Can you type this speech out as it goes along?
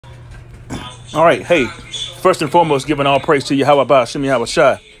All right, hey, first and foremost, giving all praise to you. How about Shimmy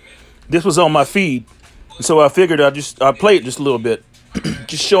Hawashai? This was on my feed, and so I figured I play it just a little bit,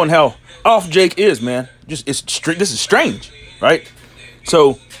 just showing how off Jake is, man. This is strange, right?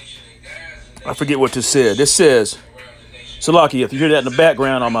 So I forget what this said. This says, Salaki, if you hear that in the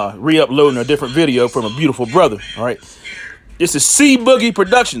background, I'm re-uploading a different video from a beautiful brother. All right, this is C Boogie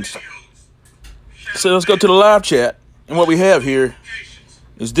Productions. So let's go to the live chat, and what we have here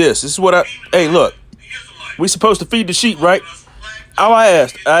is this. This is what hey, look, we supposed to feed the sheep, right? All I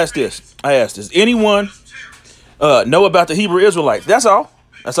asked this. Does anyone know about the Hebrew Israelites? That's all.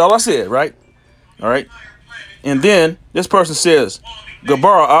 That's all I said, right? All right. And then this person says,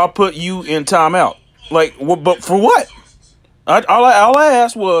 Gabar, I'll put you in timeout. Like, but for what? All I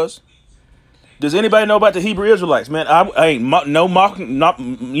asked was, does anybody know about the Hebrew Israelites? Man, I ain't mocking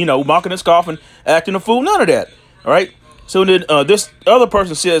and scoffing, acting a fool, none of that. All right. So then this other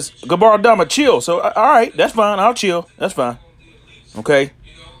person says, Gabar Dama, chill. So, all right, that's fine. I'll chill. That's fine. Okay.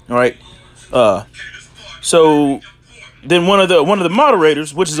 All right. So then one of the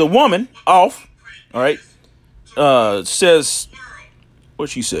moderators, which is a woman, all right, says,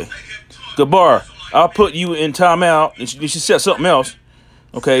 what'd she say? Gabar, I'll put you in timeout. And she said something else.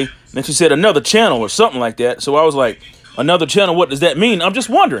 Okay. And then she said another channel or something like that. So I was like, another channel, what does that mean? I'm just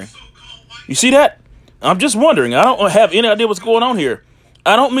wondering. You see that? I'm just wondering. I don't have any idea what's going on here.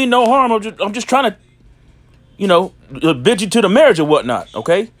 I don't mean no harm. I'm just trying to, bid you to the marriage or whatnot,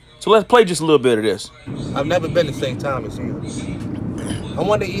 okay? So let's play just a little bit of this. I've never been to St. Thomas here. I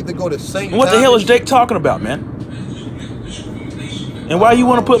want to either go to St. Thomas. What the hell is Jake talking about, man? And why you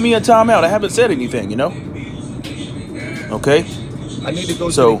want to put me in timeout? I haven't said anything, you know? Okay? I need to go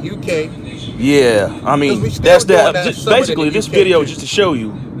to the UK. Yeah, I mean, that's that. Basically, this video is just to show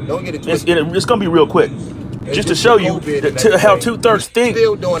you. Don't get it twisted. It's going to be real quick. Just to show you how 2/3 think.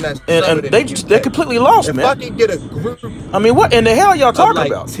 Still doing that, and they're completely lost, man. If I can get a group, I mean, what in the hell y'all talking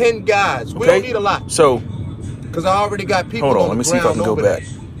about? 10 guys. We don't need a lot. So, because I already got people. Hold on, let me see if I can go back.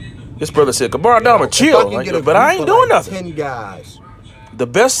 This brother said, Gabar Dama, chill. But I ain't doing nothing. 10 guys. The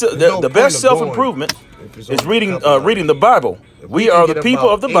best self-improvement is reading the Bible. We are the people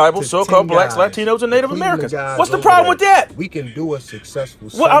of the Bible, so-called blacks, Latinos, and Native Americans. What's the problem with that? We can do a successful.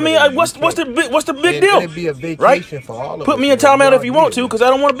 Well, I mean, what's the big deal? Right? Put me in timeout if you want to, because I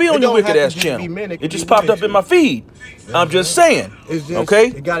don't want to be on your wicked ass channel. It just popped up in my feed. I'm just saying. Okay?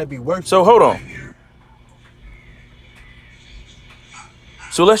 It gotta be worth it. So hold on.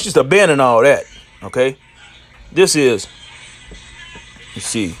 So let's just abandon all that. Okay? This is. Let's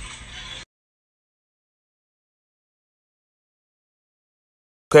see.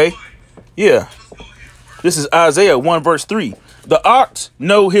 Okay, yeah. This is Isaiah 1 verse 3. The ox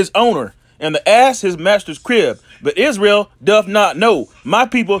know his owner, and the ass his master's crib. But Israel doth not know. My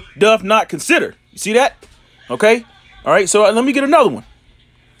people doth not consider. You see that? Okay. All right. So let me get another one.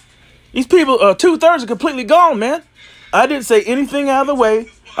 These people, 2/3 are completely gone, man. I didn't say anything out of the way.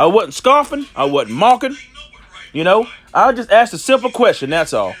 I wasn't scoffing. I wasn't mocking. You know, I just asked a simple question.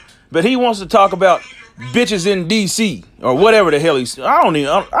 That's all. But he wants to talk about bitches in DC or whatever the hell he's. I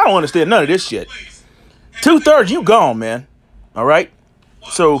don't understand none of this shit. 2/3, you gone, man. All right.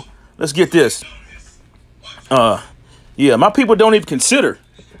 So let's get this. Yeah, my people don't even consider.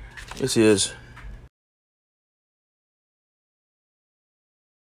 This is.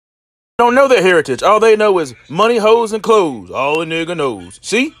 Don't know their heritage. All they know is money, hoes, and clothes. All a nigga knows.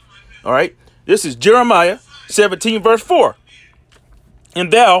 See? All right. This is Jeremiah 17 verse 4. And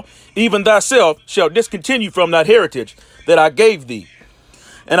thou, even thyself, shall discontinue from that heritage that I gave thee.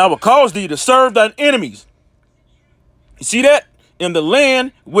 And I will cause thee to serve thine enemies. You see that? In the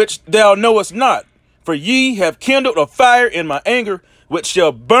land which thou knowest not. For ye have kindled a fire in my anger, which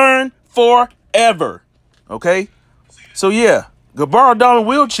shall burn forever. Okay? So yeah, Gabar Dama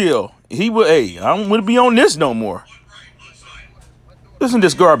will chill. He will, hey, I don't want to be on this no more. Listen to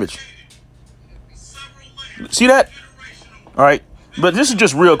this garbage. See that? All right. But this is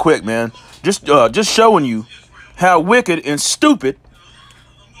just real quick, man. Just showing you how wicked and stupid.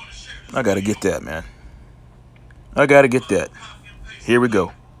 I got to get that, man. I got to get that. Here we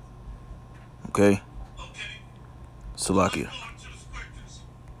go. Okay. Salakia.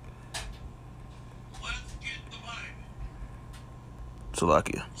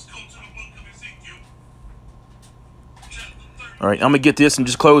 Salakia. All right, I'm going to get this and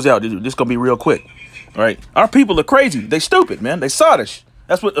just close out. This is going to be real quick. All right. Our people are crazy. They stupid, man. They sottish.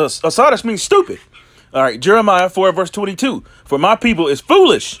 That's what sottish means, stupid. All right. Jeremiah 4 verse 22. For my people is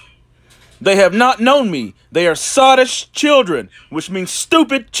foolish. They have not known me. They are sottish children, which means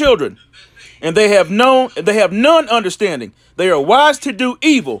stupid children. and they have none understanding. They are wise to do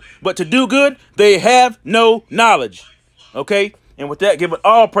evil, but to do good, they have no knowledge. Okay? And with that, give it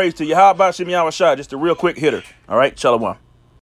all praise to Yahweh Shem Yahweh Shai. Just a real quick hitter. All right? Shalom.